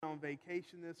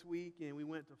vacation this week, and we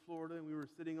went to Florida, and we were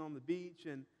sitting on the beach,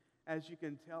 and as you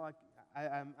can tell,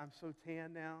 I'm so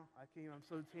tan now. I'm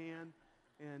so tan.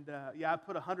 And I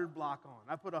put 100 block on.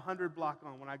 I put 100 block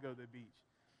on when I go to the beach.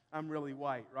 I'm really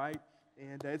white, right?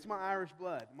 And it's my Irish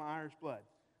blood,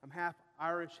 I'm half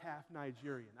Irish, half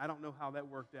Nigerian. I don't know how that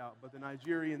worked out, but the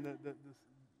Nigerian,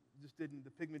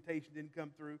 the pigmentation didn't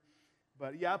come through.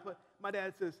 But my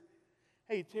dad says,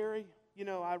 hey, Terry,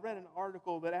 I read an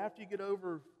article that after you get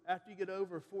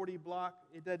over 40 block,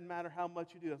 it doesn't matter how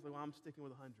much you do. I was like, well, I'm sticking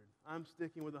with 100. I'm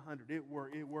sticking with 100.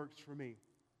 It works for me.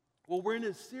 Well, we're in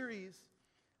a series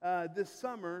this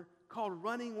summer called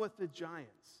Running with the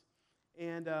Giants.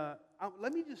 And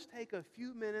let me just take a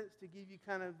few minutes to give you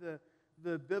kind of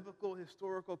the biblical,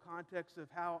 historical context of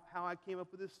how I came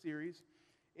up with this series.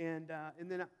 And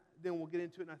then we'll get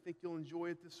into it, and I think you'll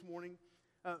enjoy it this morning.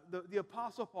 The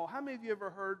Apostle Paul. How many of you ever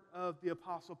heard of the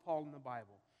Apostle Paul in the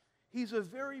Bible? He's a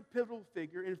very pivotal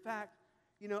figure. In fact,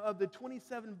 of the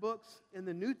 27 books in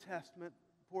the New Testament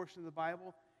portion of the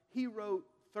Bible, he wrote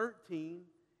 13.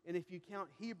 And if you count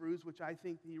Hebrews, which I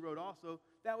think he wrote also,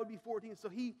 that would be 14. So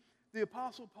the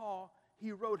Apostle Paul,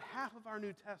 he wrote half of our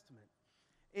New Testament.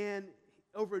 And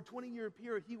over a 20-year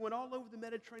period, he went all over the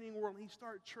Mediterranean world, and he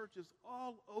started churches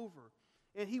all over.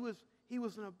 And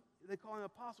they call him an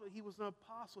apostle. He was an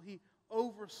apostle. He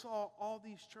oversaw all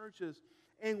these churches.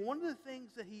 And one of the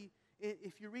things that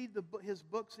if you read his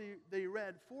books that he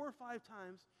read, 4 or 5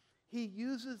 times, he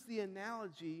uses the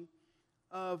analogy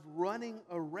of running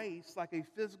a race, like a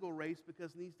physical race,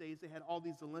 because in these days they had all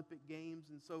these Olympic Games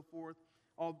and so forth.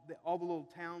 All the little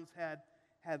towns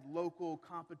had local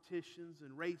competitions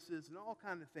and races and all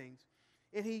kinds of things.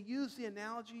 And he used the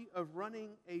analogy of running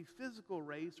a physical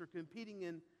race or competing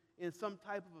in some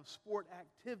type of a sport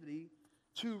activity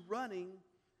to running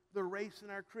the race in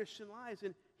our Christian lives.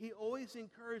 And he always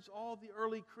encouraged all the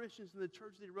early Christians in the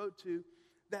church that he wrote to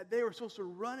that they were supposed to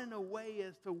run in a way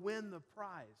as to win the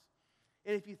prize.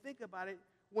 And if you think about it,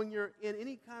 when you're in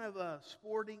any kind of a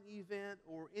sporting event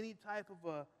or any type of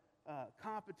a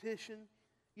competition,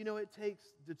 it takes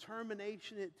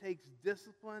determination, it takes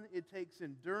discipline, it takes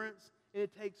endurance, and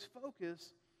it takes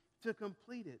focus to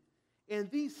complete it. And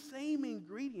these same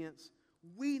ingredients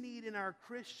we need in our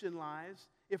Christian lives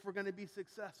if we're going to be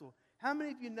successful. How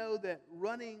many of you know that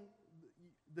running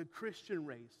the Christian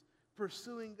race,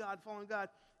 pursuing God, following God,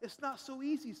 it's not so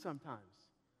easy sometimes?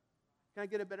 Can I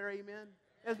get a better amen?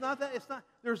 It's not that.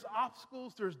 There's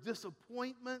obstacles, there's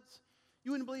disappointments.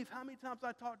 You wouldn't believe how many times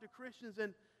I talk to Christians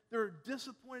and they're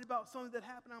disappointed about something that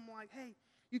happened. I'm like, hey,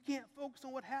 you can't focus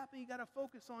on what happened. You got to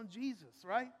focus on Jesus,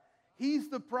 right? He's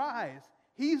the prize.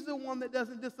 He's the one that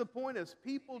doesn't disappoint us.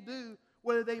 People do,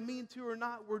 whether they mean to or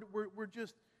not.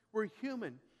 We're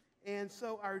human. And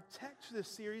so our text for this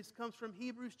series comes from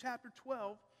Hebrews chapter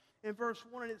 12 and verse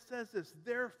 1, and it says this: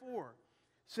 therefore,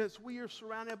 since we are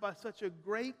surrounded by such a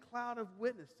great cloud of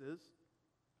witnesses,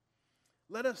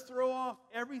 let us throw off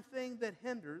everything that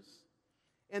hinders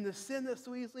and the sin that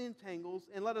so easily entangles,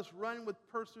 and let us run with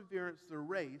perseverance the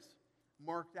race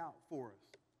marked out for us.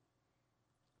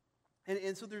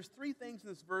 And so there's 3 things in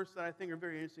this verse that I think are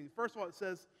very interesting. First of all, it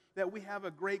says that we have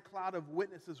a great cloud of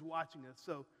witnesses watching us.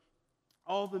 So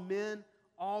all the men,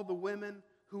 all the women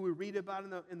who we read about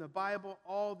in the Bible,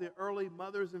 all the early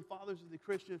mothers and fathers of the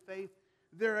Christian faith,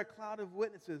 they're a cloud of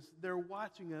witnesses. They're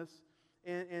watching us,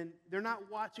 and they're not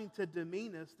watching to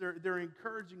demean us. They're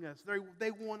encouraging us.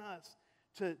 They want us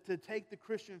to take the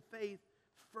Christian faith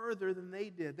further than they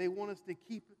did. They want us to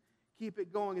keep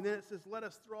it going. And then it says, let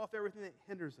us throw off everything that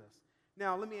hinders us.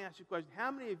 Now, let me ask you a question.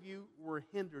 How many of you were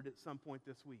hindered at some point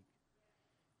this week?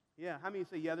 Yeah, how many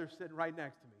say, yeah, they're sitting right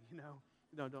next to me?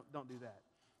 Don't do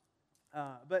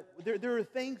that. But there are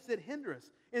things that hinder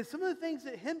us. And some of the things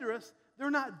that hinder us,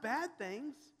 they're not bad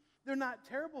things. They're not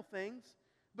terrible things.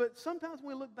 But sometimes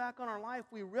when we look back on our life,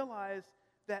 we realize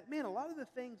that, man, a lot of the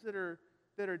things that are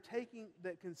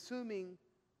consuming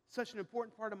such an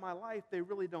important part of my life, they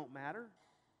really don't matter.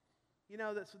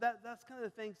 That's kind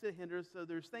of the things that hinder us. So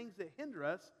there's things that hinder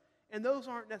us, and those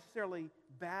aren't necessarily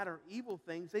bad or evil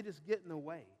things. They just get in the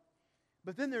way.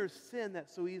 But then there's sin that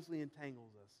so easily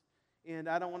entangles us. And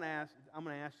I'm going to ask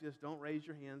you this, don't raise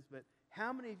your hands, but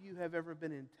how many of you have ever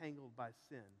been entangled by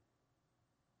sin?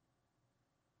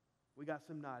 We got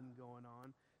some nodding going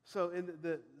on. So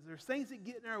there's things that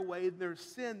get in our way, and there's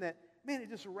sin that, man, it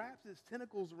just wraps its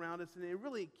tentacles around us, and it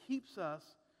really keeps us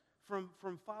from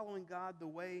following God the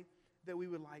way that we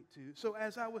would like to. So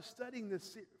as I was studying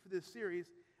for this series,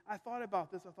 I thought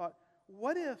about this. I thought,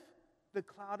 what if the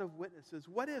cloud of witnesses,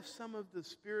 what if some of the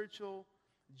spiritual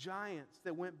giants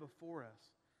that went before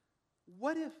us,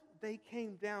 what if they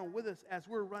came down with us as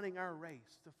we're running our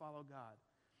race to follow God?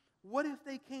 What if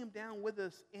they came down with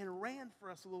us and ran for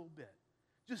us a little bit?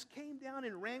 Just came down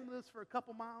and ran with us for a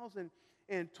couple miles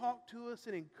and talked to us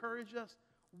and encouraged us?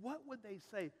 What would they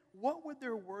say? What would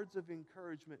their words of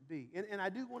encouragement be? And I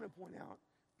do want to point out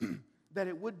that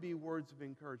it would be words of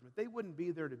encouragement. They wouldn't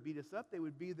be there to beat us up. They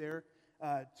would be there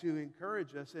to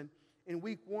encourage us. And in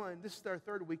week one, this is our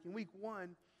third week. In week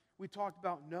one, we talked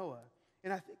about Noah.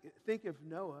 And I think of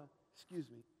Noah, excuse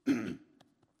me,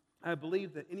 I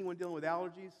believe that anyone dealing with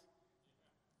allergies?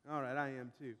 All right, I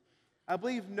am too. I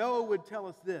believe Noah would tell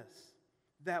us this,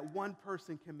 that one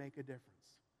person can make a difference.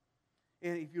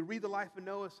 And if you read the life of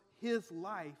Noah, his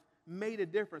life made a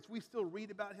difference. We still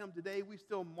read about him today. We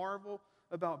still marvel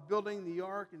about building the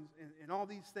ark and all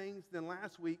these things. Then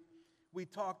last week, we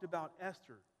talked about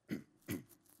Esther.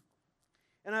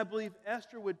 And I believe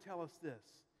Esther would tell us this,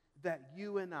 that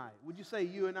you and I, would you say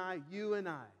you and I? You and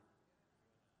I,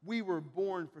 we were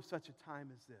born for such a time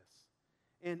as this.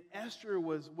 And Esther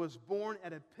was born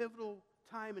at a pivotal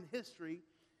time in history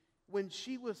when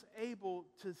she was able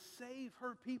to save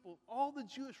her people, all the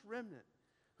Jewish remnant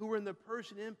who were in the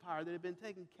Persian Empire that had been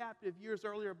taken captive years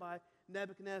earlier by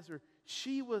Nebuchadnezzar.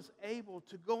 She was able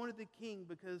to go into the king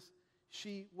because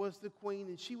she was the queen,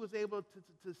 and she was able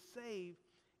to save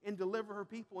and deliver her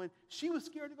people. And she was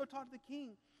scared to go talk to the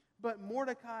king. But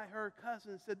Mordecai, her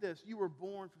cousin, said this, you were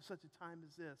born for such a time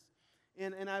as this.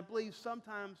 And I believe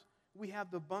sometimes we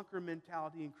have the bunker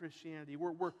mentality in Christianity.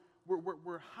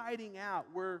 We're hiding out.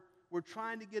 We're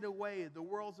trying to get away. The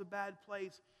world's a bad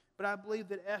place. But I believe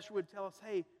that Esther would tell us,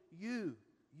 hey, you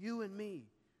and me,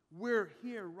 we're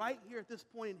here, right here at this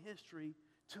point in history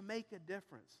to make a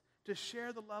difference, to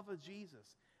share the love of Jesus.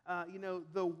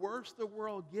 The worse the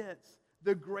world gets,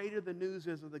 the greater the news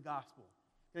is of the gospel.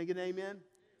 Can I get an amen?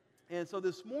 And so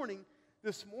this morning,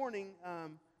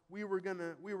 we're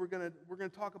gonna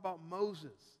talk about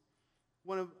Moses,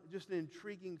 one of just an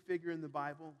intriguing figure in the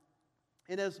Bible.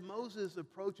 And as Moses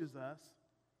approaches us,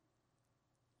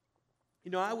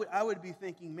 I would be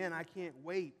thinking, man, I can't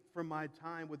wait for my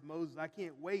time with Moses. I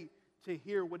can't wait to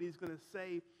hear what he's going to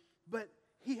say. But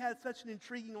he had such an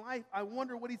intriguing life. I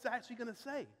wonder what he's actually going to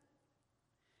say.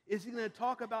 Is he going to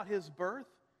talk about his birth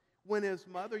when his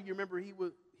mother, you remember he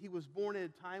was born at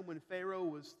a time when Pharaoh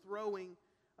was throwing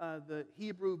the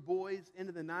Hebrew boys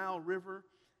into the Nile River?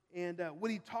 And would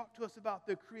he talk to us about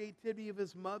the creativity of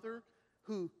his mother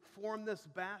who formed this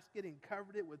basket and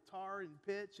covered it with tar and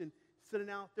pitch and sitting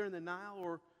out there in the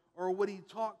Nile? Or would he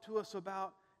talk to us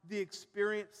about the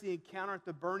experience, the encounter at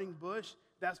the burning bush?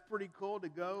 That's pretty cool to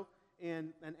go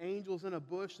and an angel's in a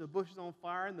bush, the bush is on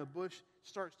fire, and the bush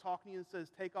starts talking to you and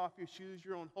says, take off your shoes,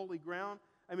 you're on holy ground.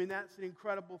 I mean, that's an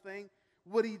incredible thing.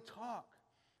 Would he talk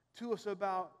to us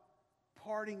about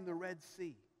parting the Red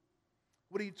Sea?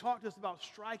 Would he talk to us about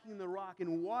striking the rock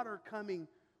and water coming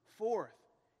forth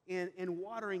and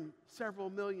watering several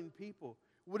million people?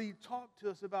 Would he talk to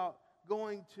us about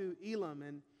going to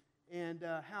Elam and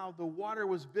how the water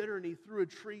was bitter and he threw a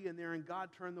tree in there and God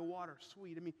turned the water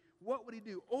sweet? I mean, what would he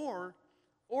do? Or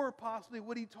possibly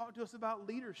would he talk to us about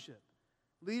leadership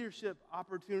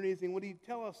opportunities, and would he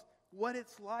tell us what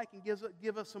it's like and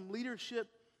give us some leadership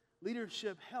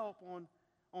help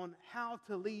on how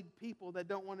to lead people that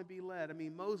don't want to be led? I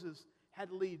mean, Moses had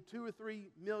to lead 2 or 3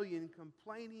 million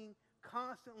complaining,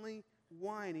 constantly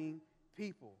whining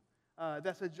people.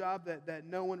 That's a job that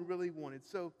no one really wanted.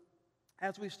 So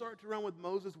as we start to run with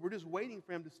Moses, we're just waiting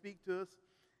for him to speak to us.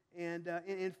 And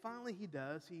finally he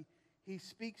does. He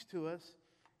speaks to us.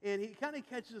 And he kind of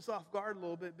catches us off guard a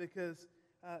little bit because,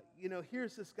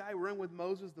 here's this guy running with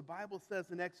Moses. The Bible says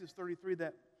in Exodus 33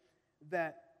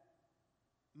 that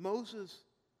Moses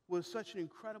was such an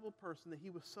incredible person that he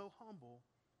was so humble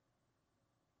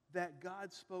that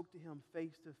God spoke to him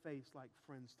face to face like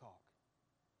friends talk.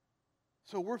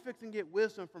 So we're fixing to get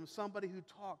wisdom from somebody who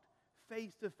talked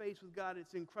face to face with God.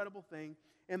 It's an incredible thing.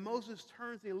 And Moses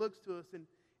turns and he looks to us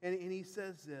and he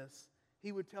says this.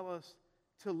 He would tell us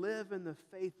to live in the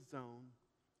faith zone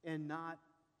and not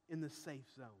in the safe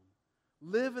zone.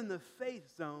 Live in the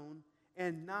faith zone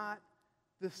and not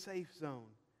the safe zone.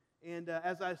 And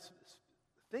as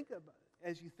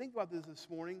you think about this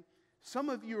morning, some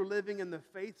of you are living in the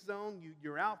faith zone.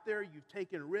 You're out there. You've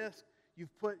taken risks.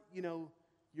 You've put,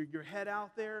 your head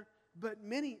out there. But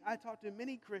I talk to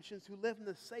many Christians who live in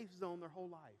the safe zone their whole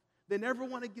life. They never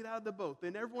want to get out of the boat.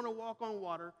 They never want to walk on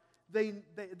water. They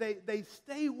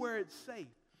stay where it's safe.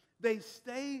 They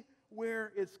stay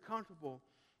where it's comfortable.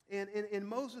 And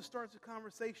Moses starts the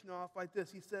conversation off like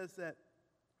this. He says that,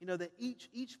 that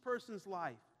each person's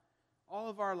life, all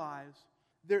of our lives,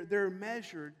 they're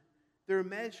measured they're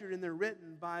measured and they're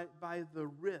written by the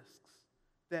risks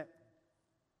that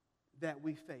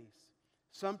we face.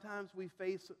 Sometimes we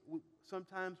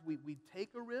take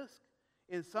a risk,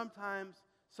 and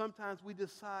sometimes we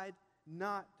decide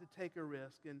not to take a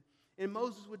risk. And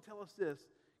Moses would tell us this,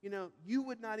 you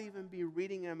would not even be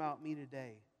reading about me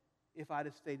today if I'd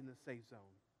have stayed in the safe zone.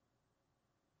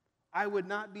 I would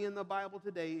not be in the Bible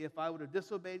today if I would have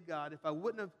disobeyed God, if I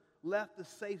wouldn't have left the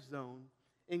safe zone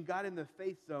and got in the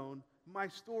faith zone. My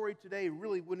story today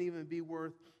really wouldn't even be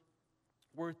worth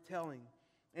telling.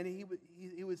 And he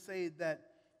would say that,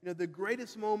 the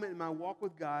greatest moment in my walk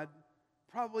with God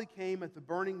probably came at the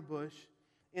burning bush.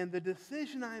 And the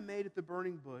decision I made at the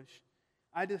burning bush,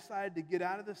 I decided to get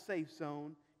out of the safe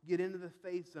zone, get into the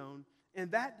faith zone.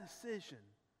 And that decision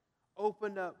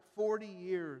opened up 40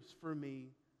 years for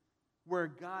me where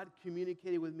God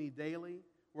communicated with me daily,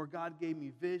 where God gave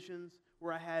me visions,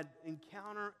 where I had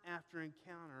encounter after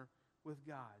encounter with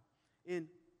God. And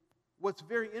what's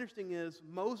very interesting is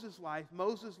Moses' life,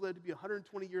 Moses lived to be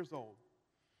 120 years old.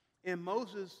 And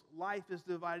Moses' life is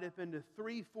divided up into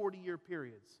 3 40-year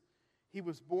periods. He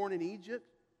was born in Egypt,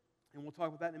 and we'll talk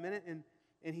about that in a minute,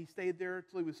 and he stayed there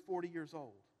until he was 40 years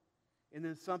old. And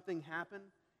then something happened,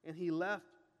 and he left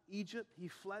Egypt. He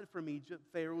fled from Egypt.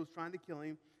 Pharaoh was trying to kill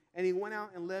him. And he went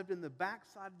out and lived in the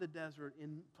backside of the desert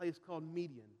in a place called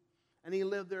Midian. And he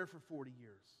lived there for 40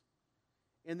 years.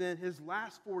 And then his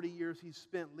last 40 years he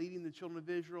spent leading the children of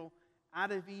Israel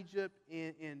out of Egypt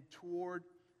and toward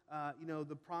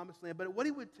the promised land. But what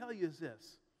he would tell you is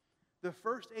this. The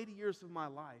first 80 years of my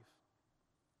life,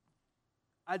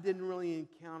 I didn't really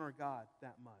encounter God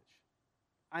that much.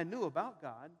 I knew about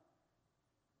God.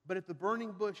 But at the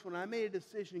burning bush, when I made a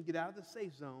decision to get out of the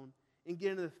safe zone and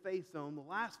get into the faith zone, the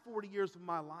last 40 years of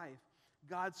my life,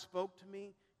 God spoke to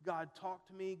me, God talked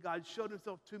to me, God showed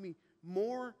himself to me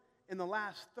more in the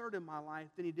last third of my life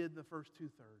than he did in the first 2/3.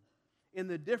 And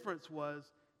the difference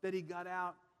was that he got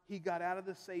out of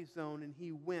the safe zone and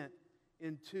he went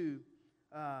into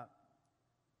the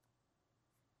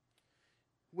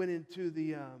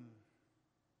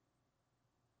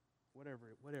whatever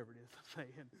it is I'm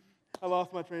saying. I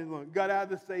lost my train of thought. Got out of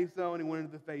the safe zone and went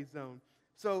into the faith zone.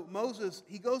 So Moses,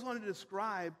 he goes on to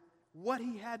describe what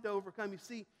he had to overcome. You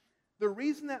see, the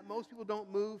reason that most people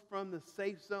don't move from the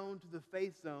safe zone to the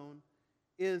faith zone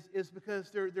is because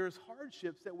there's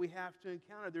hardships that we have to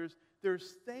encounter.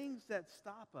 There's things that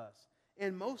stop us.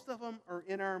 And most of them are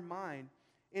in our mind.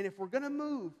 And if we're going to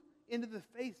move into the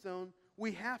faith zone,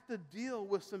 we have to deal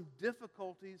with some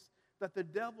difficulties that the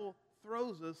devil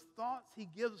throws us, thoughts he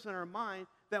gives us in our mind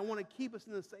that want to keep us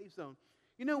in the safe zone.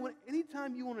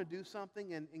 Anytime you want to do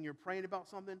something and you're praying about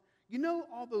something,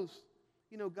 all those,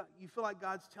 God, you feel like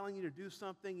God's telling you to do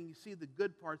something and you see the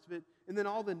good parts of it, and then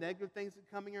all the negative things that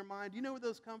come in your mind. Do you know where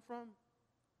those come from?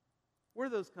 Where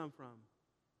do those come from?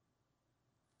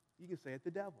 You can say it,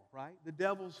 the devil, right? The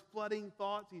devil's flooding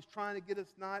thoughts. He's trying to get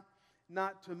us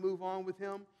not to move on with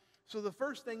him. So the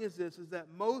first thing is that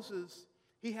Moses,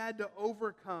 he had to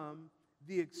overcome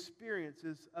the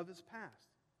experiences of his past.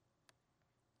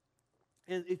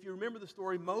 And if you remember the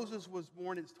story, Moses was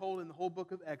born, it's told in the whole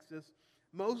book of Exodus,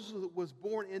 Moses was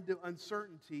born into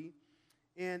uncertainty,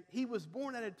 and he was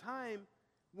born at a time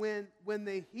when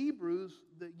the Hebrews,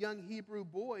 the young Hebrew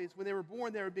boys, when they were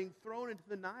born, they were being thrown into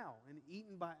the Nile and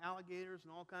eaten by alligators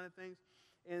and all kinds of things.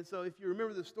 And so if you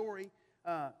remember the story,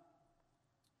 after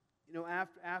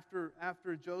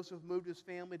Joseph moved his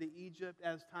family to Egypt,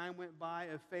 as time went by,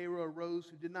 a Pharaoh arose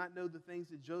who did not know the things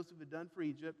that Joseph had done for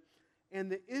Egypt. And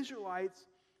the Israelites,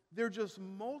 they're just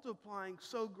multiplying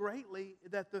so greatly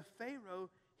that the Pharaoh,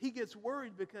 he gets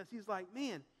worried because he's like,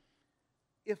 man,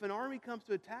 if an army comes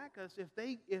to attack us, if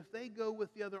they go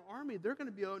with the other army, they're going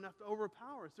to be enough to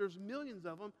overpower us. There's millions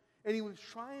of them. And he was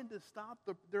trying to stop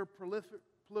their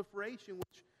proliferation,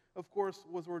 which, of course,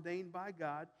 was ordained by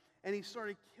God. And he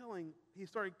started killing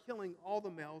all the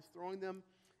males, throwing them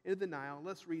into the Nile.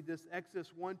 Let's read this,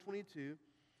 Exodus 1:22.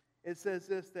 It says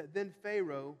this, that then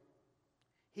Pharaoh,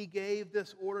 he gave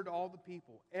this order to all the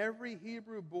people. Every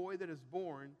Hebrew boy that is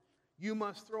born, you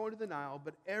must throw into the Nile,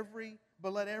 but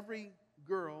let every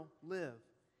girl live.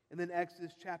 And then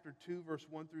Exodus chapter 2, verse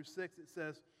 1-6, it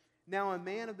says, now a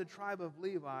man of the tribe of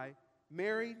Levi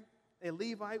married a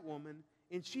Levite woman,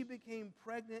 and she became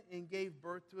pregnant and gave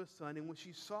birth to a son. And when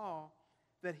she saw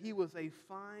that he was a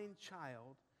fine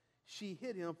child, she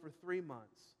hid him for 3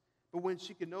 months. But when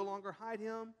she could no longer hide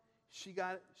him, she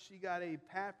got a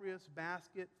papyrus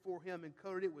basket for him and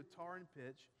coated it with tar and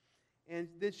pitch. And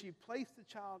then she placed the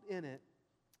child in it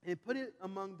and put it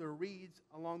among the reeds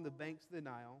along the banks of the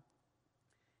Nile.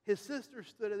 His sister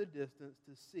stood at a distance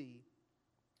to see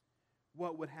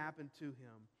what would happen to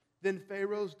him. Then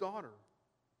Pharaoh's daughter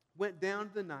went down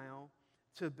to the Nile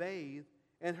to bathe,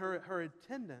 and her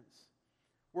attendants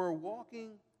were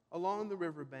walking along the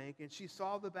riverbank, and she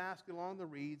saw the basket along the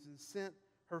reeds and sent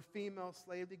her female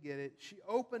slave to get it. She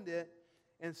opened it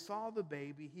and saw the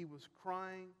baby. He was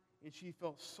crying, and she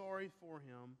felt sorry for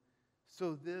him.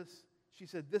 So she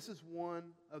said, this is one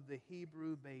of the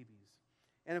Hebrew babies.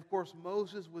 And of course,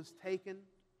 Moses was taken.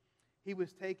 He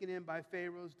was taken in by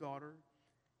Pharaoh's daughter.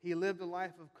 He lived a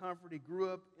life of comfort. He grew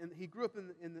up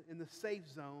in the safe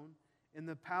zone in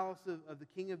the palace of the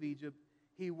king of Egypt.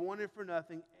 He wanted for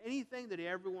nothing anything that he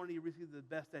ever wanted. He received the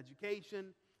best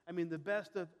education. I mean, the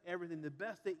best of everything, the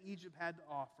best that Egypt had to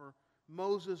offer.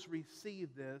 Moses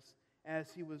received this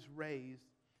as he was raised,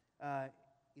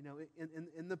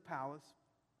 in the palace.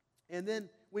 And then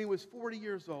when he was 40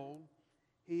 years old,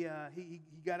 he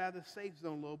got out of the safe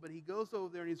zone a little bit. He goes over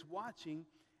there and he's watching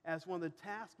as one of the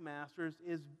taskmasters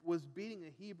was beating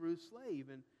a Hebrew slave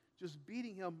and just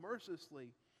beating him mercilessly.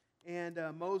 And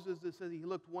Moses, it says he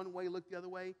looked one way, looked the other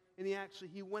way, and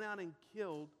he went out and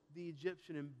killed the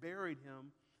Egyptian and buried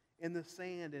him in the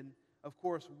sand. And of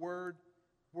course, word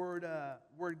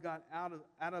got out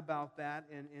about that,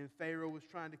 and Pharaoh was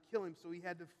trying to kill him, so he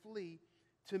had to flee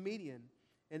to Midian.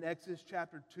 In Exodus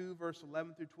chapter 2, verse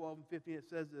 11 through 12 and 15, it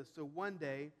says this: So one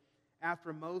day,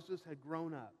 after Moses had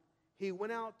grown up, he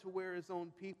went out to where his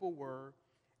own people were,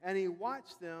 and he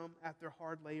watched them at their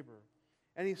hard labor.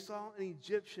 And he saw an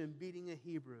Egyptian beating a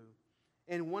Hebrew,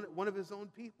 and one of his own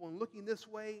people. And looking this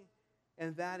way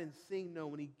and that and seeing no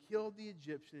one, he killed the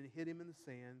Egyptian and hid him in the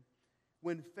sand.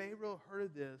 When Pharaoh heard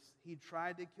of this, he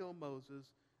tried to kill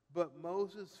Moses, but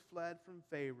Moses fled from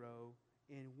Pharaoh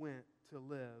and went to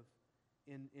live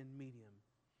in Midian.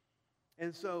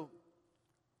 And so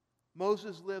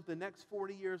Moses lived the next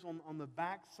 40 years on the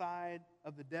backside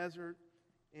of the desert,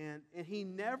 and he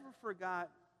never forgot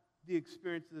the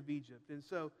experiences of Egypt. And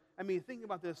so, I mean, thinking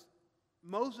about this,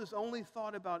 Moses only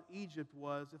thought about Egypt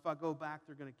was, if I go back,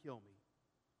 they're going to kill me.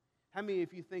 How many,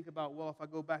 if you think about, well, if I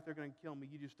go back, they're going to kill me,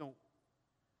 you just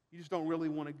don't really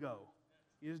want to go.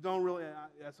 You just don't really,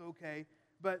 that's okay.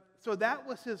 But, so that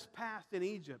was his past in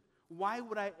Egypt. Why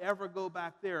would I ever go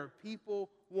back there? People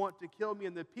want to kill me,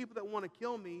 and the people that want to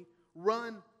kill me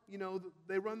run,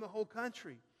 they run the whole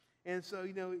country. And so,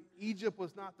 Egypt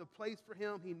was not the place for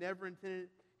him. He never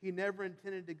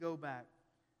intended to go back.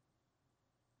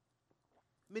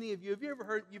 Many of you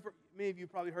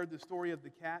probably heard the story of the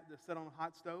cat that sat on a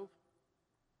hot stove?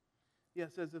 Yeah,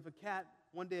 it says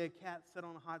one day a cat sat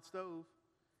on a hot stove,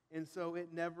 and so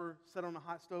it never sat on a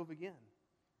hot stove again.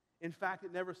 In fact,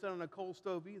 it never sat on a coal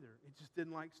stove either. It just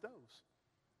didn't like stoves.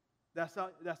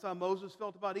 That's how Moses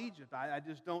felt about Egypt. I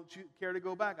just don't care to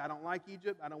go back. I don't like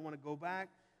Egypt. I don't want to go back.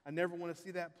 I never want to see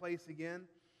that place again.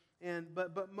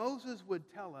 But Moses would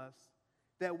tell us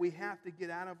that we have to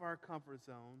get out of our comfort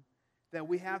zone, that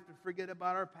we have to forget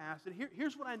about our past. And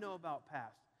here's what I know about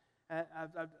past.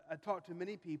 I've talked to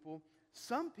many people.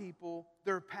 Some people,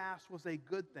 their past was a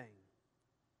good thing,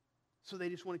 so they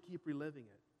just want to keep reliving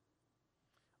it.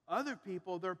 Other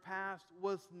people, their past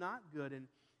was not good,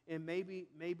 and maybe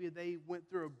they went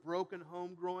through a broken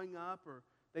home growing up, or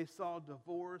they saw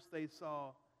divorce, they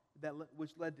saw that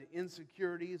which led to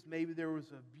insecurities. Maybe there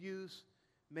was abuse,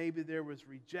 maybe there was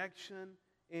rejection.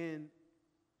 And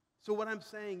so what I'm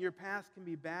saying, your past can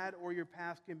be bad or your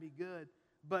past can be good,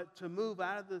 but to move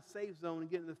out of the safe zone and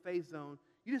get into the faith zone,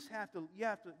 you have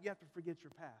to forget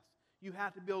your past. You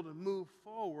have to be able to move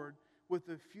forward with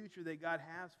the future that God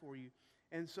has for you.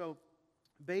 And so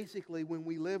basically, when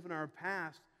we live in our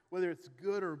past, whether it's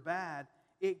good or bad,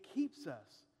 it keeps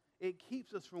us. It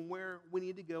keeps us from where we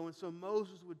need to go. And so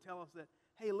Moses would tell us that,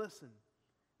 hey, listen,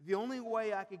 the only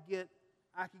way I could get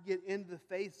into the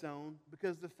faith zone,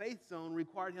 because the faith zone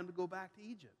required him to go back to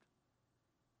Egypt.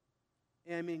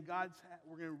 And I mean,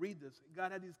 we're going to read this.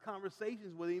 God had these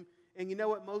conversations with him, and you know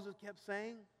what Moses kept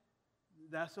saying?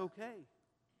 That's okay.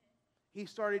 He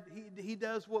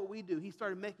does what we do. He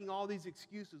started making all these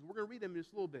excuses. We're going to read them in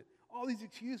just a little bit. All these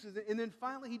excuses. And then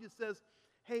finally he just says,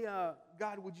 hey,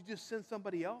 God, would you just send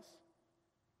somebody else?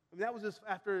 I mean, that was just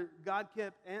after God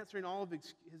kept answering all of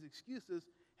his excuses.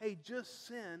 Hey, just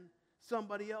send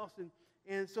somebody else.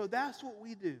 And so that's what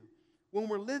we do. When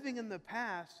we're living in the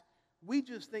past, we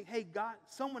just think, hey, God,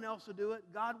 someone else will do it.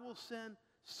 God will send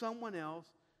someone else.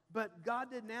 But God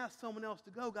didn't ask someone else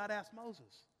to go. God asked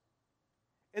Moses.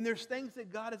 And there's things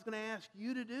that God is going to ask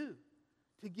you to do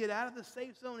to get out of the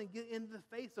safe zone and get into the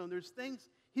faith zone. There's things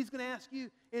he's going to ask you,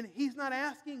 and he's not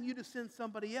asking you to send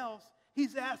somebody else.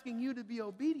 He's asking you to be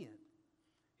obedient,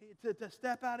 to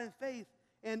step out in faith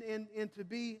and to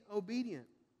be obedient.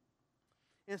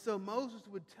 And so Moses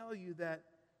would tell you that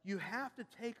you have to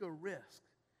take a risk.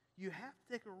 You have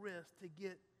to take a risk to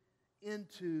get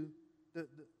into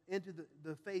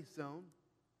the faith zone.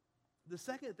 The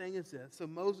second thing is this. So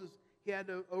Moses, he had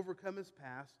to overcome his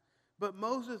past. But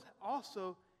Moses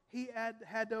also, he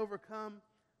had to overcome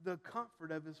the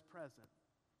comfort of his present.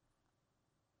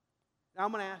 Now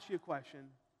I'm going to ask you a question,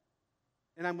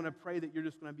 and I'm going to pray that you're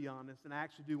just going to be honest, and I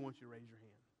actually do want you to raise your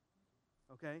hand.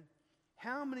 Okay?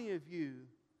 How many of you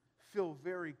feel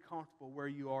very comfortable where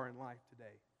you are in life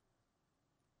today?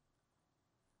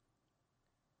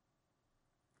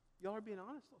 Y'all are being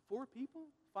honest? 4 people?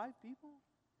 5 people?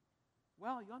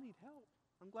 Wow, y'all need help.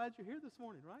 I'm glad you're here this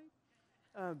morning, right?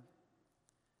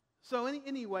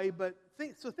 Anyway, but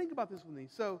think about this with me.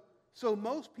 So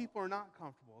most people are not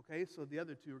comfortable, okay? So the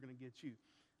other 2 are going to get you.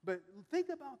 But think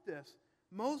about this.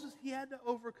 Moses, he had to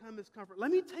overcome his comfort.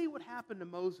 Let me tell you what happened to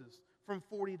Moses from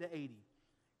 40 to 80.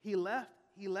 He left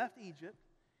Egypt,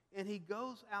 and he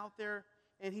goes out there,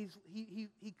 and he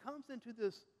comes into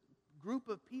this group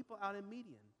of people out in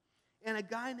Midian. And a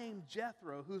guy named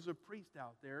Jethro, who's a priest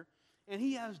out there, and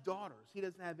he has daughters. He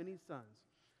doesn't have any sons.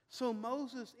 So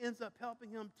Moses ends up helping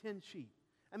him tend sheep.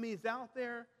 I mean, he's out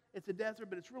there. It's a desert,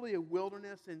 but it's really a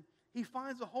wilderness, and he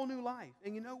finds a whole new life.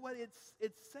 And you know what? It's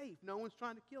safe. No one's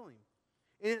trying to kill him.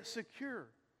 And it's secure.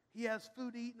 He has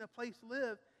food to eat and a place to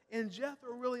live. And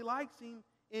Jethro really likes him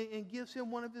and gives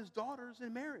him one of his daughters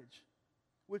in marriage,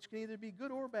 which can either be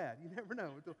good or bad. You never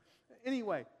know.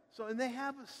 Anyway, and they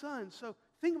have a son. So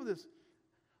think of this.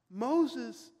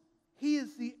 Moses, he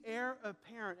is the heir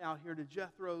apparent out here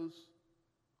to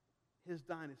his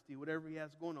dynasty, whatever he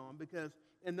has going on, because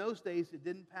in those days it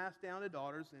didn't pass down to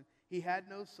daughters, and he had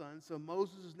no sons. So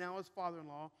Moses is now his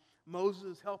father-in-law. Moses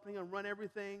is helping him run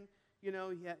everything. You know,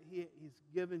 he's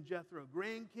given Jethro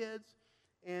grandkids,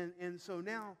 and so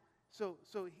now,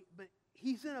 but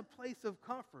he's in a place of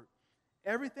comfort.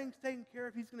 Everything's taken care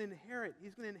of. He's going to inherit.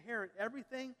 He's going to inherit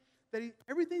everything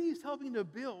everything he's helping to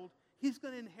build. He's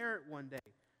going to inherit one day.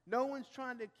 No one's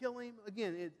trying to kill him.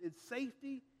 Again, it's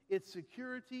safety, it's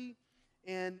security,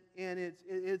 and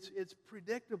it's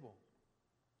predictable.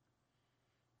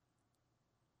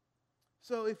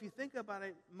 So if you think about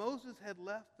it, Moses had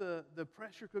left the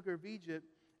pressure cooker of Egypt,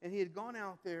 and he had gone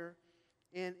out there,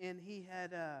 and he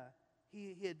had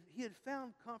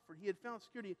found comfort. He had found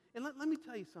security. And let me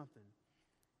tell you something.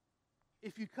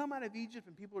 If you come out of Egypt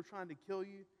and people are trying to kill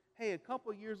you, hey, a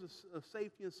couple of years of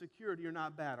safety and security are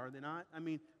not bad, are they not? I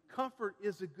mean, comfort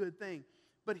is a good thing.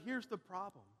 But here's the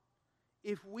problem.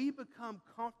 If we become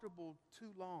comfortable too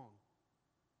long,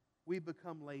 we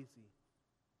become lazy.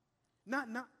 Not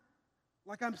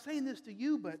like I'm saying this to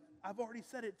you, but I've already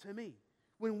said it to me.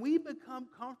 When we become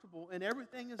comfortable and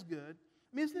everything is good,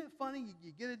 I mean, isn't it funny?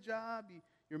 You get a job,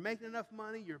 you're making enough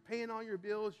money, you're paying all your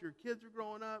bills, your kids are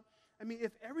growing up. I mean,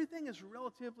 if everything is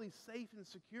relatively safe and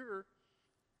secure,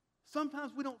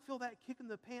 sometimes we don't feel that kick in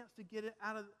the pants to get it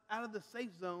out of the safe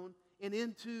zone and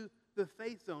into the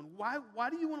faith zone. Why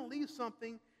do you want to leave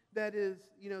something that is,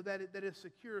 that is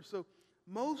secure? So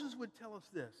Moses would tell us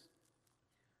this,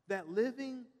 that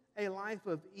living a life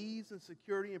of ease and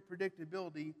security and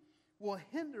predictability will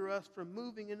hinder us from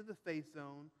moving into the faith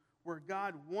zone where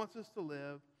God wants us to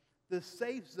live. The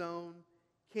safe zone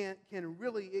can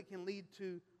lead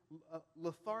to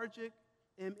lethargic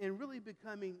and really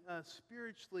becoming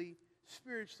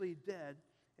spiritually dead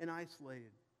and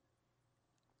isolated.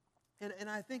 And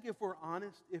I think if we're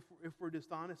honest, if we're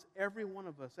dishonest, every one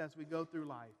of us as we go through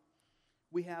life,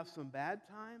 we have some bad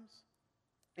times,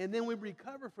 and then we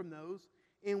recover from those,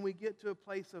 and we get to a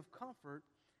place of comfort.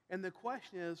 And the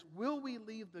question is, will we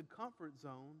leave the comfort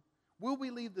zone? Will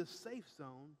we leave the safe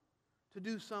zone to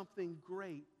do something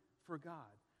great for God?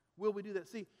 Will we do that?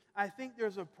 See, I think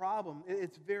there's a problem.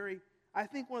 I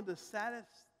think one of the saddest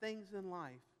things in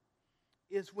life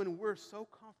is when we're so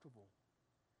comfortable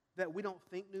that we don't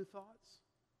think new thoughts,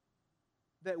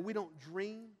 that we don't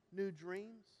dream new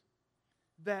dreams,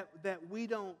 that we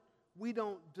don't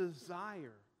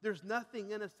desire. There's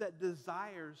nothing in us that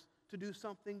desires to do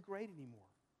something great anymore.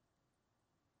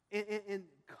 And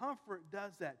comfort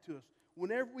does that to us.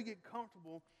 Whenever we get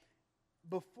comfortable,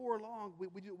 before long,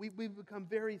 we become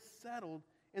very settled,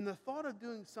 and the thought of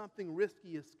doing something risky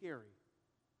is scary.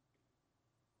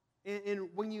 And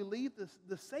when you leave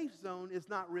the safe zone, is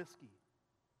not risky.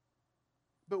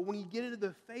 But when you get into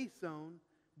the faith zone,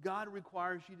 God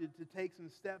requires you to take some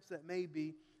steps that may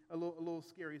be a little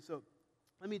scary. So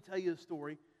let me tell you a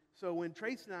story. So when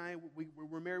Tracy and I, we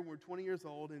were married when we were 20 years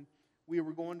old, and we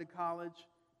were going to college.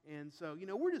 And so,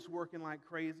 we're just working like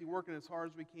crazy, working as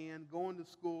hard as we can, going to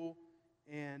school.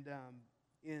 And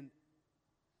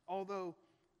although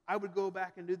I would go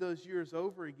back and do those years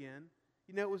over again.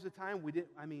 You know, it was a time we didn't,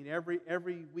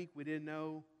 every week we didn't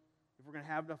know if we're going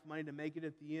to have enough money to make it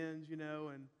at the end, you know,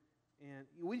 and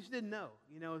we just didn't know.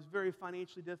 You know, it was very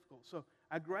financially difficult. So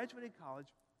I graduated college,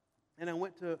 and I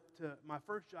went to my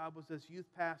first job was as youth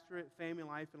pastor at Family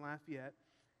Life in Lafayette.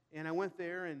 And I went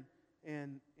there,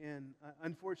 and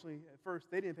unfortunately, at first,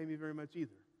 they didn't pay me very much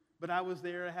either. But I was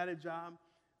there, I had a job.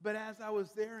 But as I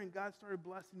was there and God started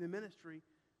blessing the ministry,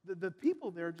 the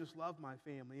people there just loved my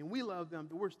family, and we love them.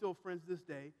 We're still friends this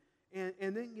day. And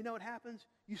then, you know what happens?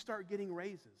 You start getting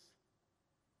raises.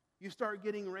 You start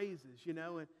getting raises, you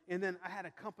know. And then I had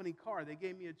a company car. They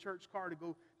gave me a church car to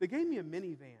go. They gave me a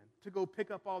minivan to go pick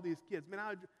up all these kids. Man,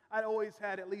 I'd always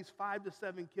had at least 5 to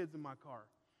 7 kids in my car.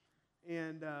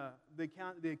 And the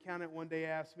accountant one day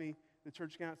asked me, the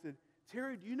church accountant said,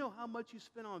 "Terry, do you know how much you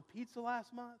spent on pizza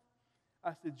last month?"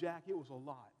 I said, "Jack, it was a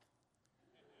lot.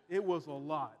 It was a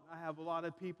lot. I have a lot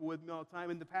of people with me all the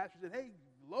time." And the pastor said, "Hey,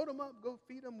 load them up, go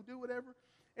feed them, do whatever."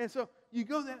 And so you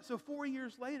go that. So 4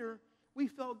 years later, we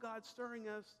felt God stirring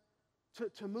us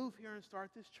to move here and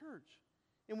start this church.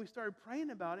 And we started praying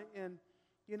about it. And,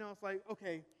 you know, it's like,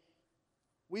 okay,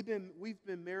 we've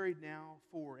been married now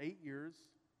for 8 years.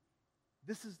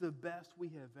 This is the best we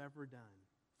have ever done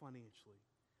financially.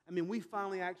 I mean, we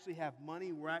finally actually have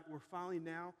money. We're finally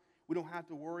now, we don't have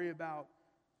to worry about,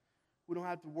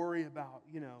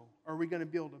 you know, are we going to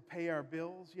be able to pay our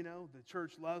bills? You know, the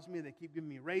church loves me. They keep giving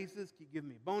me raises, keep giving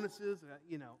me bonuses,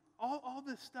 you know, all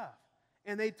this stuff.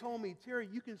 And they told me, "Terry,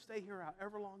 you can stay here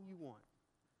however long you want."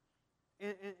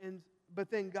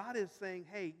 But then God is saying,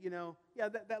 "Hey, you know, yeah,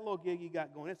 that little gig you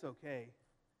got going, it's okay."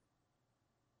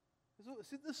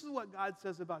 See, this is what God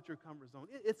says about your comfort zone.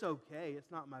 It's okay. It's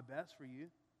not my best for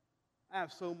you. I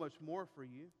have so much more for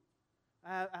you.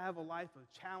 I have a life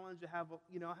of challenge. I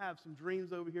have some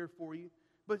dreams over here for you.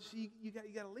 But see, you got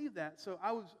to leave that. So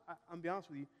I'm be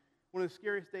honest with you, one of the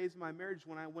scariest days of my marriage is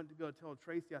when I went to go tell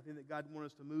Tracy I think that God wanted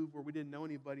us to move where we didn't know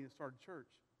anybody and start a church.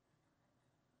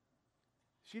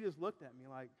 She just looked at me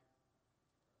like,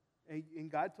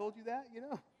 and God told you that, you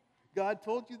know? God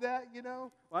told you that, you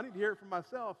know? Well, I need to hear it from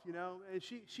myself, you know? And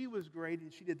she was great,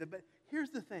 and she did that. But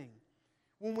here's the thing.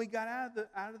 When we got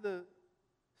out of the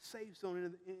safe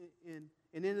zone and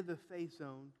into the faith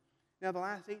zone, now the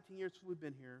last 18 years we've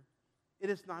been here, it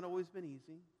has not always been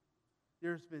easy.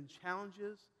 There's been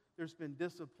challenges. There's been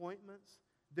disappointments.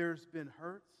 There's been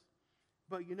hurts.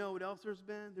 But you know what else there's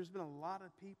been? There's been a lot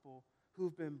of people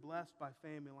who've been blessed by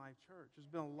Family Life Church. There's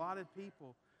been a lot of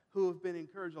people who have been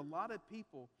encouraged. A lot of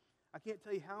people, I can't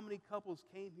tell you how many couples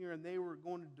came here and they were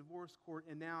going to divorce court,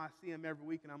 and now I see them every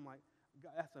week and I'm like,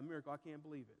 God, that's a miracle. I can't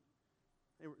believe it.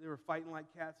 They were fighting like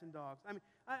cats and dogs. I mean,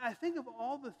 I think of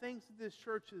all the things that this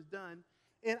church has done,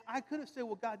 and I could have said,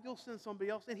 well, God, you'll send somebody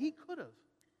else, and He could have.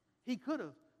 He could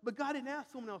have. But God didn't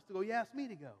ask someone else to go. He asked me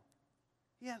to go.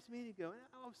 He asked me to go. And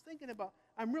I was thinking about,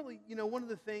 I'm really, you know, one of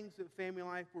the things at Family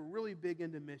Life, we're really big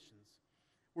into missions.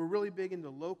 We're really big into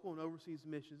local and overseas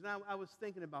missions. And I was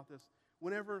thinking about this.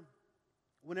 Whenever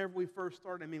we first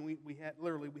started, I mean, we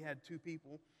had 2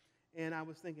 people. And I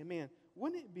was thinking, man,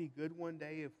 wouldn't it be good one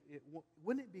day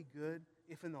wouldn't it be good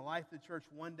if in the life of the church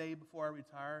one day before I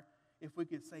retire, if we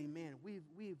could say, man,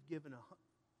 we've given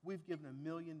 $1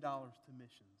 million to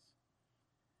missions.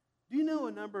 Do you know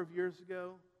a number of years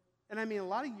ago, and I mean a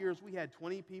lot of years we had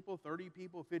 20 people, 30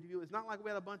 people, 50 people. It's not like we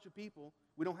had a bunch of people.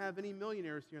 We don't have any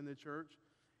millionaires here in the church.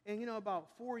 And you know, about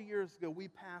 4 years ago, we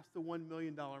passed the $1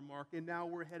 million mark, and now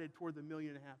we're headed toward the $1.5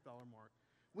 million mark.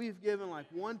 We've given like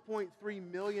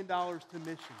 $1.3 million to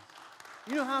missions.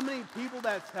 You know how many people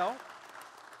that's helped?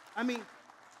 I mean,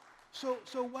 so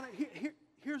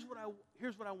here's what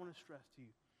I want to stress to you.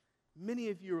 Many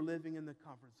of you are living in the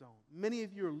comfort zone. Many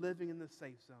of you are living in the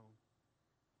safe zone.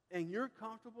 And you're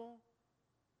comfortable.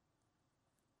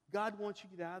 God wants you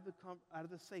to get out of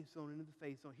the safe zone into the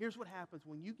faith zone. Here's what happens.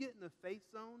 When you get in the faith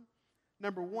zone,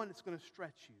 number one, it's going to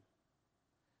stretch you.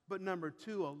 But number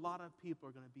two, a lot of people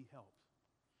are going to be helped.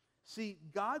 See,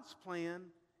 God's plan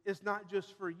is not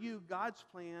just for you. God's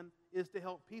plan is to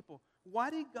help people. Why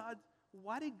did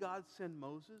God send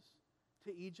Moses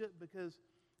to Egypt?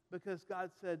 Because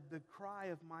God said, the cry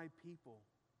of my people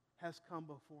has come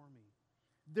before me.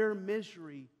 Their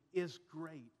misery is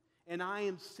great, and I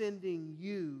am sending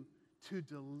you to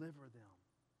deliver them.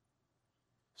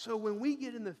 So when we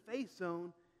get in the faith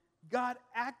zone, God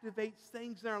activates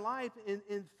things in our life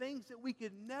and things that we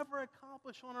could never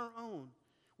accomplish on our own.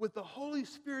 With the Holy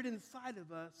Spirit inside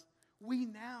of us, we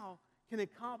now can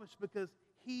accomplish because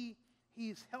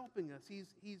He's helping us. He's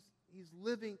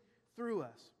living through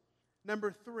us.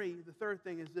 Number three, the third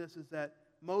thing is this, is that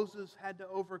Moses had to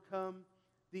overcome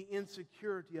the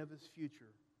insecurity of his future.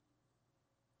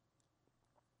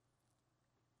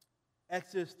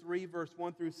 Exodus 3, verse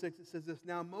 1 through 6, it says this,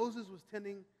 Now Moses was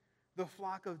tending the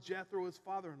flock of Jethro, his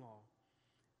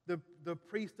father-in-law, the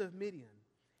priest of Midian.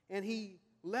 And he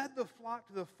led the flock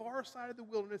to the far side of the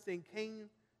wilderness and came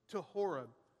to Horeb.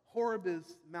 Horeb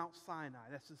is Mount Sinai.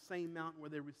 That's the same mountain where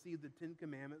they received the Ten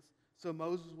Commandments. So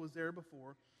Moses was there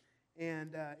before.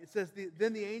 And it says,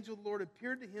 Then the angel of the Lord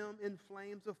appeared to him in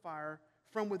flames of fire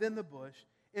from within the bush.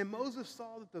 And Moses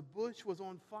saw that the bush was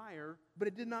on fire, but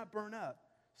it did not burn up.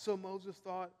 So Moses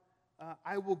thought,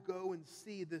 I will go and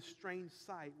see this strange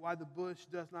sight, why the bush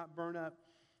does not burn up.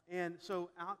 And so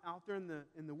out there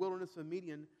in the wilderness of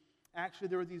Midian, actually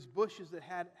there were these bushes that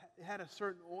had a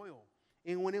certain oil.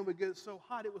 And when it would get so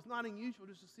hot, it was not unusual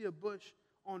just to see a bush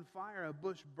on fire, a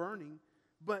bush burning.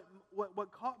 But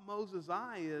what caught Moses'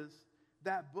 eye is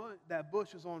that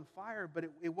bush is on fire, but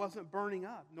it wasn't burning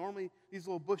up. Normally, these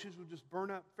little bushes would just burn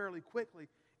up fairly quickly.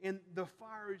 And the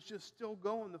fire is just still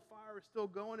going. The fire is still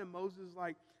going. And Moses is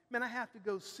like, man, I have to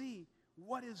go see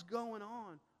what is going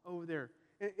on over there.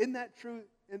 Isn't that true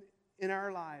in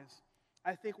our lives?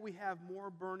 I think we have more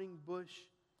burning bush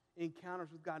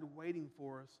encounters with God waiting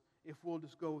for us if we'll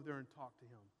just go over there and talk to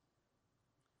Him.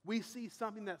 We see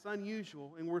something that's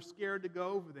unusual, and we're scared to go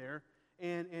over there,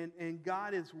 and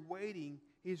God is waiting.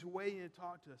 He's waiting to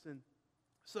talk to us. And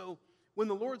so when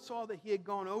the Lord saw that he had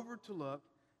gone over to look,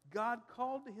 God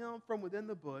called to him from within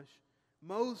the bush,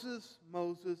 Moses,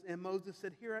 Moses, and Moses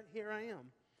said, Here I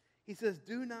am. He says,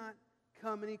 Do not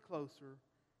come any closer.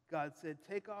 God said,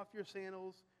 Take off your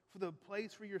sandals, for the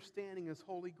place where you're standing is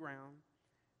holy ground.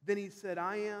 Then he said,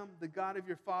 I am the God of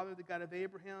your father, the God of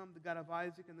Abraham, the God of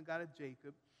Isaac, and the God of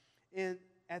Jacob. And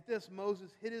at this,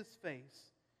 Moses hid his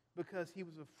face because he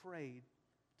was afraid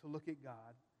to look at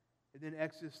God. And then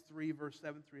Exodus 3, verse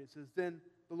 7 through, it says, Then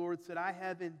the Lord said, I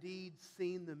have indeed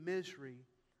seen the misery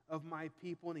of my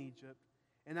people in Egypt,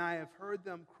 and I have heard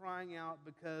them crying out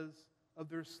because of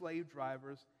their slave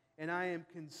drivers, and I am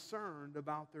concerned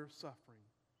about their suffering.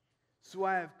 So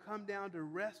I have come down to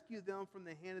rescue them from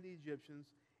the hand of the Egyptians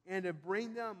and to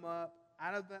bring them up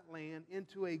out of that land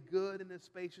into a good and a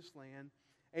spacious land,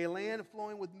 a land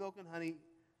flowing with milk and honey,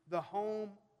 the home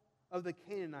of the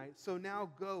Canaanites. So now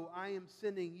go, I am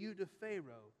sending you to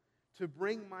Pharaoh to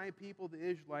bring my people, the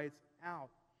Israelites,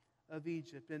 out of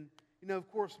Egypt. And,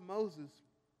 of course, Moses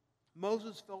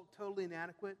felt totally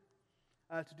inadequate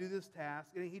to do this task,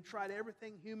 and he tried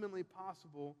everything humanly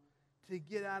possible to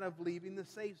get out of leaving the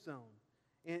safe zone.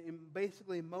 And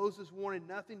basically, Moses wanted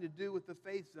nothing to do with the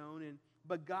faith zone,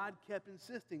 but God kept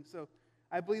insisting. So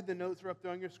I believe the notes are up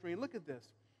there on your screen. Look at this.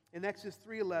 In Exodus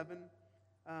 3:11,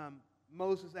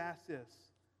 Moses asked this,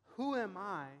 Who am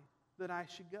I that I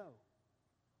should go?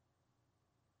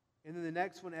 And then the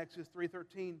next one, Exodus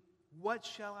 3:13, What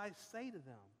shall I say to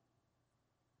them?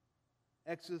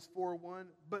 Exodus 4:1,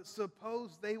 But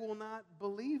suppose they will not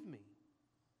believe me.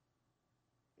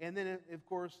 And then, of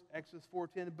course, Exodus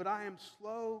 4:10, But I am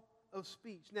slow of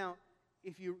speech. Now,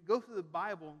 if you go through the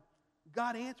Bible,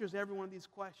 God answers every one of these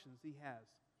questions he has.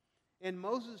 And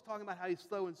Moses is talking about how he's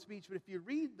slow in speech, but if you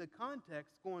read the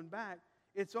context going back,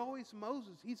 it's always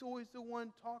Moses. He's always the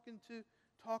one talking to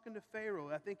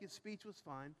Pharaoh. I think his speech was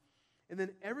fine. And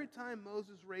then every time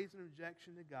Moses raised an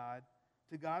objection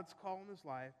to God's call in his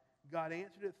life, God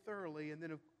answered it thoroughly. And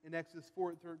then in Exodus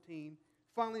 4:13,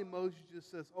 finally Moses just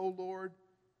says, Oh Lord,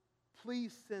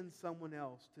 please send someone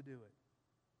else to do it.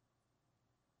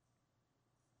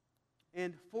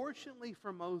 And fortunately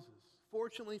for Moses,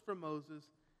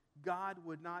 God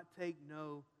would not take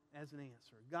no as an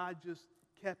answer. God just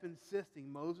kept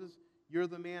insisting, Moses, you're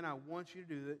the man, I want you to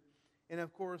do it. And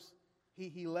of course,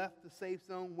 he left the safe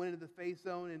zone, went into the faith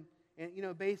zone,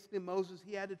 and basically Moses,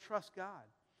 he had to trust God.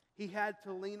 He had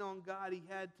to lean on God. He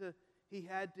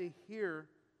had to hear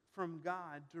from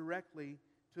God directly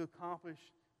to accomplish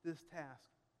this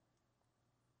task.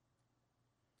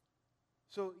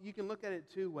 So you can look at it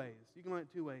two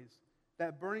ways.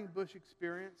 That burning bush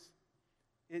experience,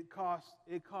 it cost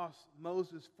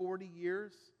Moses 40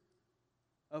 years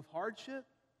of hardship,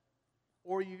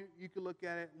 or you could look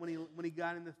at it when he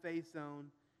got in the faith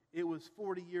zone, it was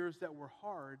 40 years that were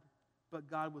hard, but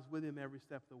God was with him every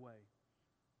step of the way.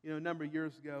 A number of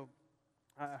years ago,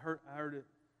 I heard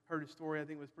a story. I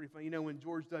think it was pretty funny. When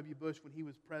George W. Bush, when he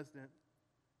was president,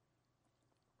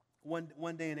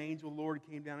 one day an angel of the Lord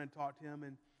came down and talked to him,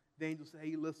 and the angel said,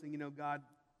 Hey, listen,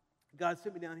 God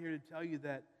sent me down here to tell you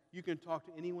that you can talk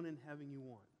to anyone in heaven you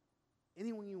want.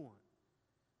 Anyone you want.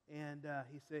 And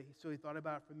he thought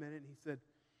about it for a minute, and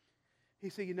he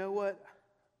said, you know what?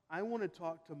 I want to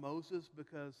talk to Moses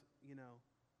because,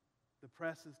 the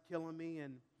press is killing me,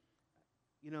 and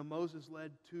Moses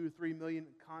led 2 or 3 million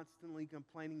constantly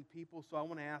complaining people, so I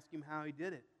want to ask him how he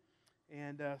did it.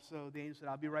 And so the angel said,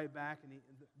 I'll be right back.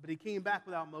 But he came back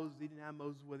without Moses. He didn't have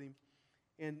Moses with him.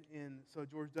 And so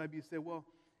George W. said,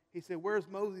 he said, where's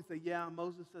Moses? He said, yeah,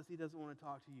 Moses says he doesn't want to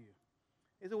talk to you.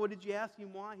 He said, well, did you ask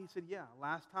him why? He said, yeah,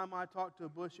 last time I talked to a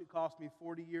bush, it cost me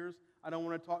 40 years. I don't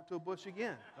want to talk to a bush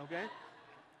again, okay?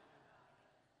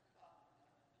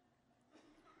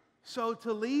 So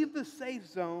to leave the safe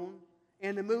zone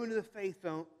and to move into the faith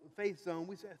zone,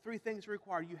 we said 3 things are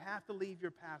required. You have to leave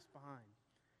your past behind.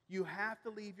 You have to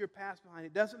leave your past behind.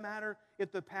 It doesn't matter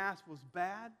if the past was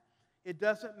bad. It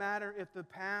doesn't matter if the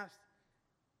past,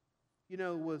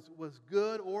 was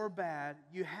good or bad.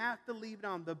 You have to leave it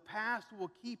on. The past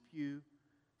will keep you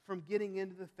from getting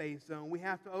into the faith zone. We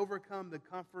have to overcome the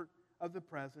comfort of the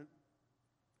present.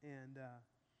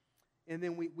 And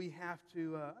then we have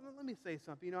to, let me say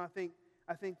something. I think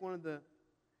one of the,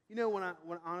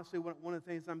 honestly, one of the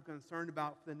things I'm concerned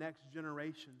about for the next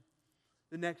generation,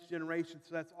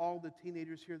 so that's all the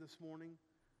teenagers here this morning,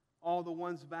 all the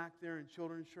ones back there in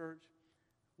children's church.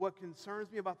 What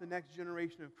concerns me about the next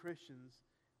generation of Christians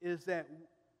is that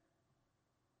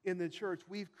in the church,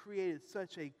 we've created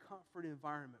such a comfort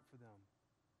environment for them.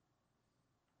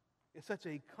 It's such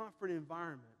a comfort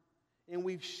environment, and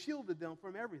we've shielded them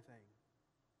from everything.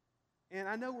 And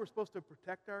I know we're supposed to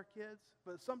protect our kids,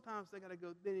 but sometimes they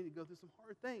need to go through some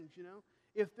hard things,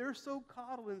 If they're so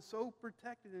coddled and so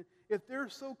protected, and if they're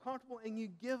so comfortable and you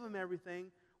give them everything,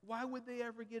 why would they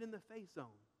ever get in the faith zone?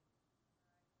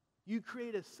 You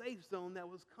create a safe zone that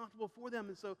was comfortable for them.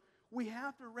 And so we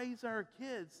have to raise our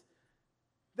kids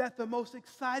that the most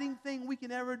exciting thing we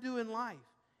can ever do in life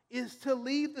is to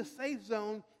leave the safe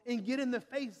zone and get in the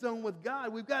faith zone with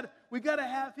God. We've got to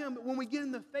have Him. But when we get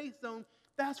in the faith zone,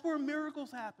 that's where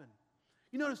miracles happen.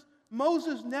 You notice,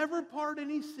 Moses never parted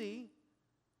any sea.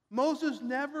 Moses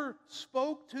never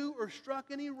spoke to or struck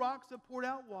any rocks that poured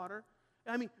out water.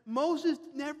 Moses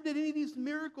never did any of these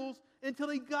miracles until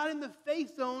he got in the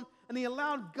faith zone and he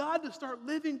allowed God to start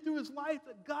living through his life,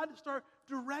 that God to start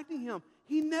directing him.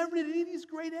 He never did any of these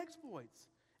great exploits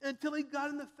until he got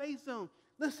in the faith zone.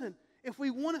 Listen, if we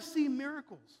want to see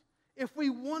miracles, if we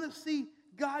want to see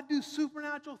God do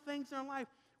supernatural things in our life,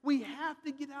 we have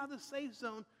to get out of the safe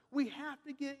zone. We have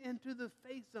to get into the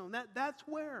faith zone. That's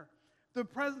where the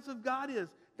presence of God is.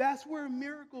 That's where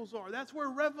miracles are. That's where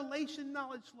revelation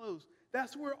knowledge flows.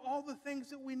 That's where all the things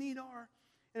that we need are.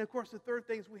 And of course, the third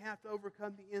thing is we have to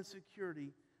overcome the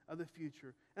insecurity of the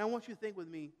future. And I want you to think with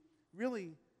me,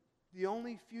 really, the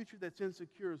only future that's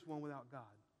insecure is one without God.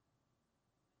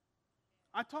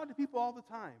 I talk to people all the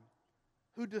time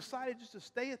who decided just to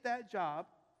stay at that job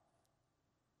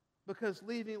because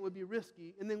leaving it would be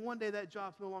risky, and then one day that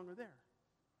job's no longer there.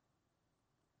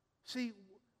 See,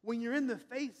 when you're in the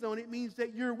faith zone, it means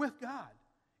that you're with God.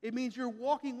 It means you're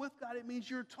walking with God. It means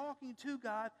you're talking to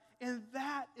God. And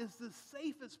that is the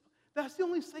safest, that's the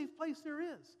only safe place there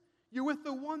is. You're with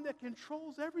the one that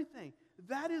controls everything.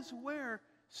 That is where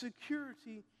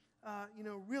security,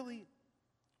 really,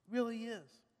 really is.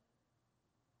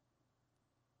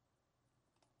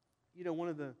 One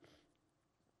of the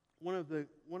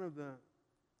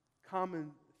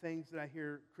common things that I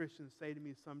hear Christians say to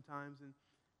me sometimes,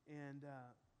 and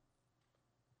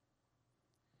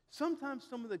sometimes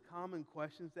some of the common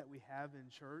questions that we have in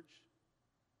church,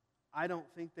 I don't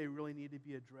think they really need to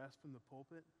be addressed from the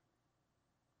pulpit.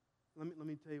 Let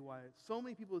me tell you why. So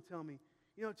many people tell me,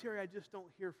 Terry, I just don't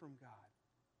hear from God.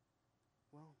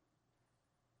 Well,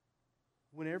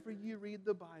 whenever you read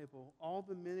the Bible, all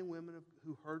the men and women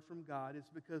who heard from God is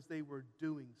because they were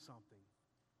doing something.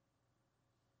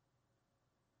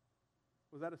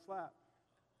 Was that a slap?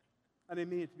 I didn't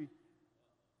mean it to be.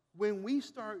 When we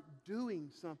start doing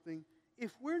something,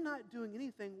 if we're not doing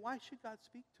anything, why should God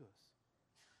speak to us?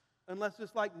 Unless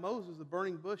it's like Moses, the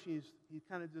burning bush, he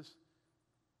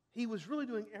was really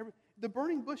doing the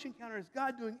burning bush encounter is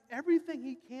God doing everything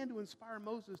He can to inspire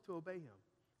Moses to obey Him.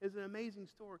 It's an amazing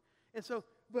story. And so,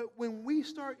 but when we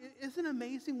start, isn't it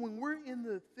amazing when we're in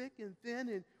the thick and thin,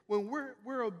 and when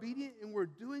we're obedient and we're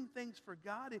doing things for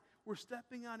God and we're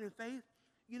stepping out in faith,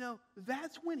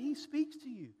 that's when He speaks to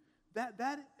you.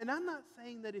 And I'm not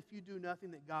saying that if you do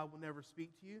nothing that God will never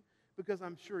speak to you, because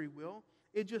I'm sure He will.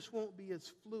 It just won't be as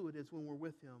fluid as when we're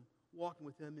with Him, walking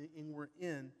with Him, and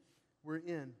we're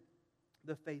in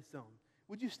the faith zone.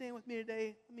 Would you stand with me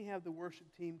today? Let me have the worship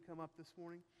team come up this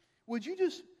morning. Would you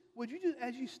just,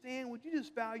 as you stand, would you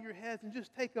just bow your heads and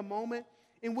just take a moment,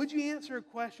 and would you answer a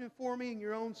question for me in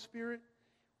your own spirit?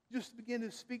 Just begin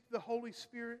to speak to the Holy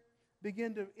Spirit.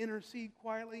 Begin to intercede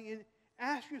quietly. And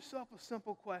ask yourself a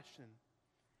simple question.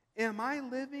 Am I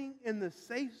living in the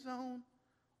safe zone,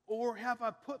 or have I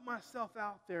put myself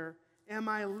out there? Am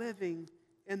I living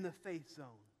in the faith zone?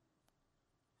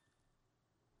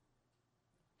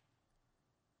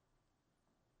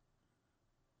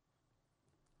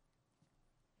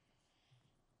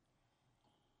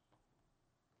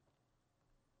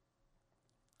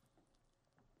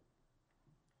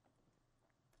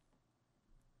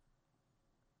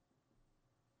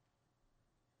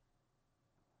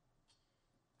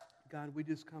 God, we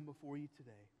just come before you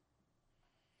today.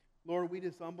 Lord, we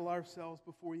just humble ourselves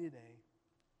before you today.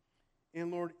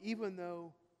 And Lord, even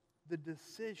though the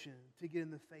decision to get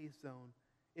in the faith zone,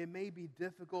 it may be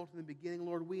difficult in the beginning,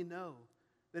 Lord, we know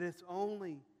that it's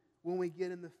only when we get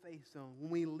in the faith zone, when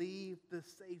we leave the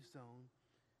safe zone,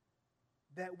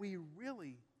 that we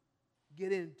really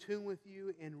get in tune with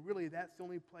you, and really that's the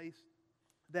only place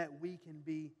that we can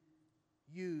be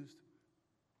used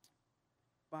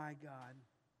by God.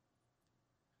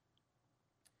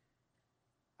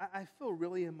 I feel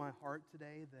really in my heart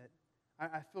today that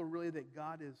I feel really that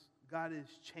God is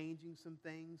changing some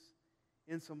things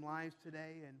in some lives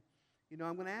today. And you know,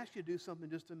 I'm going to ask you to do something in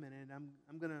just a minute.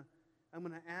 I'm going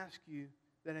to ask you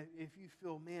that if you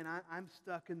feel, man, I'm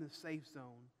stuck in the safe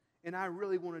zone, and I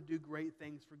really want to do great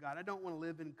things for God. I don't want to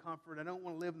live in comfort. I don't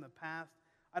want to live in the past.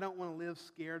 I don't want to live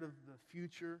scared of the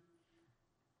future.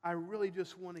 I really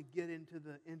just want to get into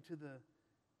the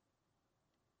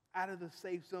out of the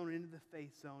safe zone and into the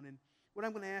faith zone. And what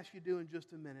I'm going to ask you to do in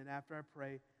just a minute after I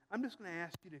pray, I'm just going to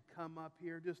ask you to come up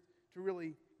here, just to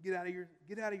really get out of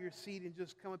your seat and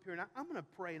just come up here. And I'm going to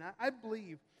pray. And I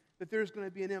believe that there's going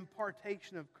to be an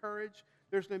impartation of courage.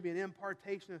 There's going to be an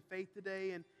impartation of faith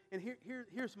today. And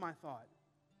here's my thought.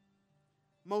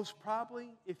 Most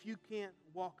probably, if you can't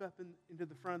walk up into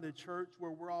the front of the church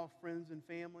where we're all friends and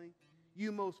family,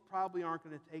 you most probably aren't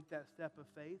going to take that step of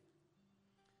faith.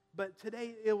 But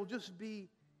today, it'll just be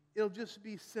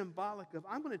symbolic of,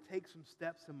 I'm going to take some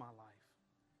steps in my life.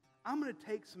 I'm going to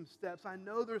take some steps. I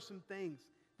know there's some things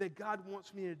that God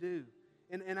wants me to do.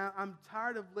 And I'm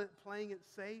tired of playing it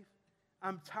safe.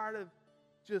 I'm tired of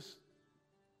just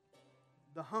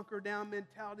the hunker down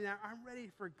mentality. I'm ready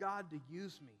for God to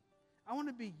use me. I want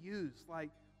to be used like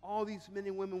all these men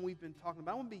and women we've been talking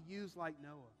about. I want to be used like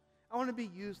Noah. I want to be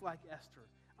used like Esther.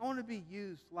 I want to be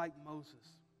used like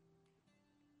Moses.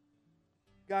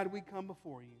 God, we come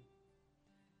before you.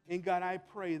 And God, I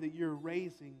pray that you're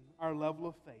raising our level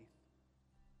of faith.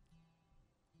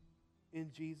 In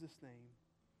Jesus' name.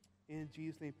 In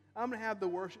Jesus' name. I'm going to have the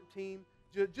worship team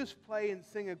just play and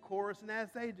sing a chorus. And as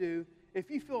they do,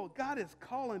 if you feel God is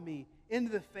calling me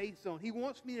into the faith zone, He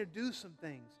wants me to do some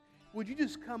things, would you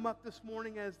just come up this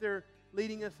morning as they're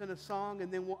leading us in a song,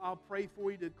 and then I'll pray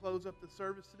for you to close up the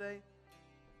service today?